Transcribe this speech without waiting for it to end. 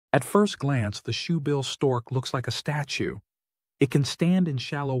At first glance, the shoebill stork looks like a statue. It can stand in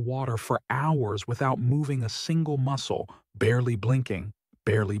shallow water for hours without moving a single muscle, barely blinking,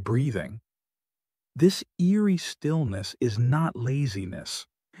 barely breathing. This eerie stillness is not laziness.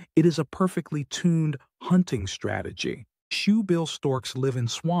 It is a perfectly tuned hunting strategy. Shoebill storks live in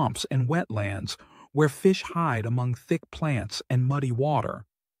swamps and wetlands where fish hide among thick plants and muddy water.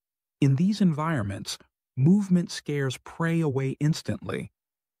 In these environments, movement scares prey away instantly.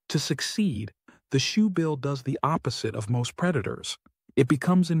 To succeed, the shoebill does the opposite of most predators. It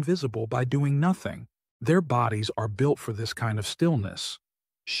becomes invisible by doing nothing. Their bodies are built for this kind of stillness.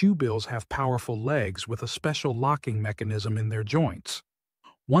 Shoebills have powerful legs with a special locking mechanism in their joints.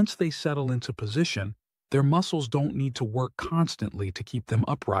 Once they settle into position, their muscles don't need to work constantly to keep them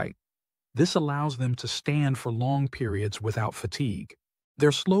upright. This allows them to stand for long periods without fatigue.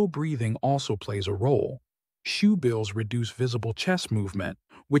 Their slow breathing also plays a role. Shoebills reduce visible chest movement,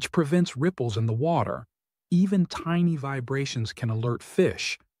 which prevents ripples in the water. Even tiny vibrations can alert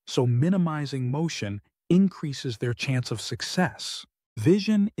fish, so minimizing motion increases their chance of success.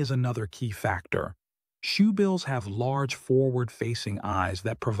 Vision is another key factor. Shoebills have large forward-facing eyes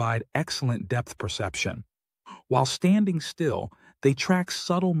that provide excellent depth perception. While standing still, they track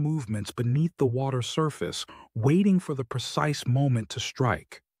subtle movements beneath the water surface, waiting for the precise moment to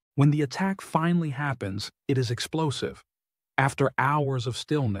strike. When the attack finally happens, it is explosive. After hours of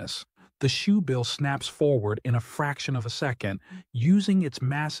stillness, the shoebill snaps forward in a fraction of a second, using its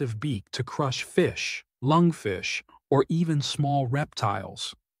massive beak to crush fish, lungfish, or even small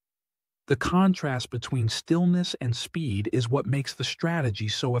reptiles. The contrast between stillness and speed is what makes the strategy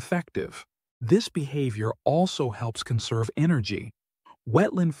so effective. This behavior also helps conserve energy.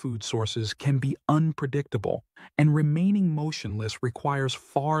 Wetland food sources can be unpredictable, and remaining motionless requires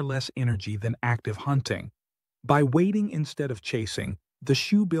far less energy than active hunting. By waiting instead of chasing, the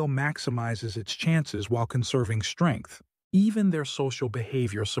shoebill maximizes its chances while conserving strength. Even their social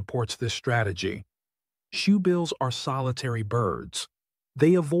behavior supports this strategy. Shoebills are solitary birds.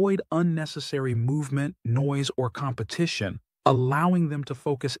 They avoid unnecessary movement, noise, or competition, allowing them to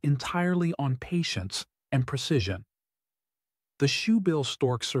focus entirely on patience and precision. The shoebill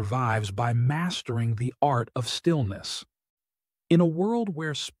stork survives by mastering the art of stillness. In a world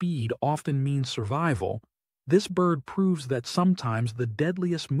where speed often means survival, this bird proves that sometimes the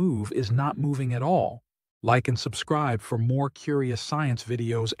deadliest move is not moving at all. Like and subscribe for more curious science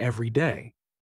videos every day.